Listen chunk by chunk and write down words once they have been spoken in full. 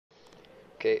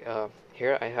Okay,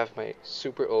 here I have my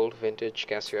super old vintage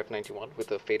Casio F91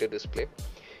 with a faded display.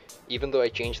 Even though I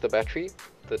changed the battery,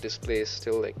 the display is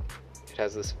still like, it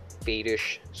has this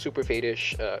fadish, super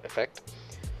fadish effect.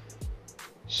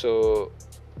 So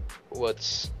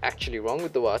what's actually wrong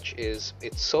with the watch is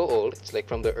it's so old, it's like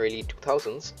from the early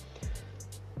 2000s.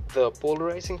 The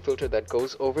polarizing filter that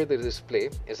goes over the display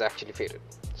is actually faded.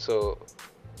 So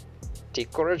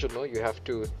take করার জন্য you have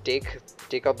to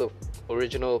take out the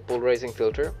original polarizing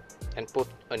filter and put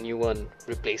a new one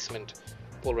replacement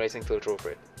polarizing filter over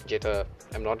it, যেটা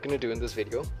I'm not going to do in this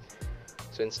video.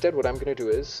 So instead what I'm going to do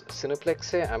is Cineplex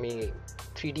আমি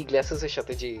 3D glasses এর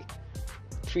সাথে যে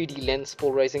 3D lens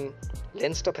polarizing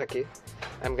lensটা থাকে,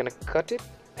 I'm going to cut it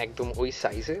একদম ওই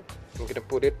সাইজে, I'm going to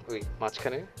put it ওই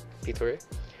মাঝখানে ভিতরে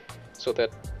so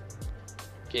that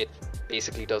it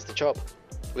basically does the job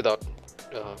without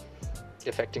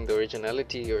affecting the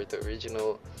originality or the original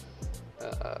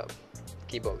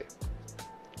keyboard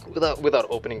without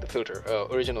opening the filter,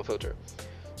 original filter.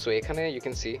 So ekhane you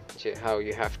can see how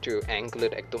you have to angle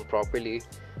it ekdom properly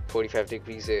 45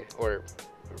 degrees or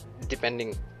depending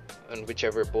on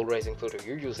whichever polarizing filter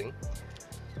you're using.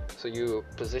 So you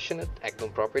position it ekdom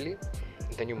properly,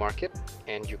 then you mark it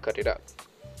and you cut it out.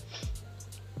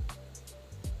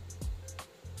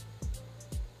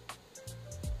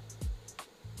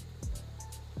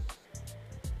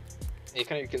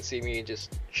 You can see me just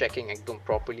checking ekdom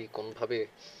properly kon bhabe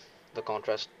the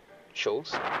contrast shows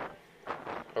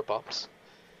or pops.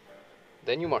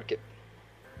 Then you mark it,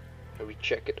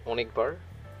 recheck it onek bar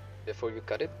before you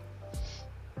cut it,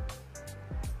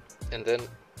 and then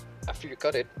after you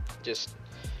cut it, just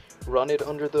run it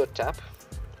under the tap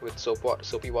with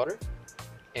soapy water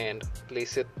and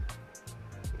place it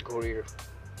ঘড়ির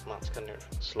মাঝখানের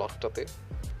স্লটটাতে.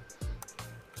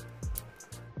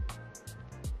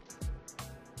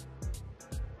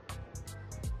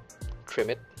 Trim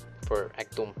it for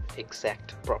ekdom exact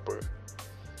proper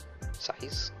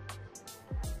size,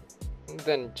 and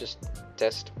then just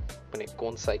test মানে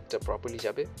কোন সাইডটা properly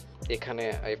যাবে. এখানে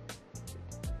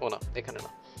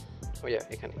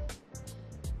এখানে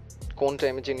কোন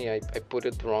টাইমে জানি I put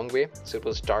it the wrong way, so it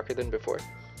was darker than before.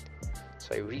 So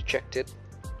I rechecked it,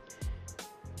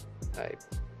 I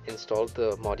installed the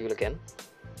module again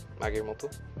আগের মতো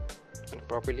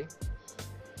properly,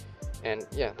 and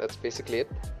yeah, that's basically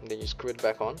it. And then you screw it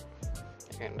back on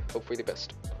and hope for the best.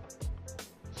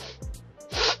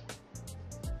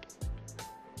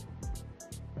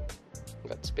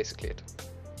 That's basically it.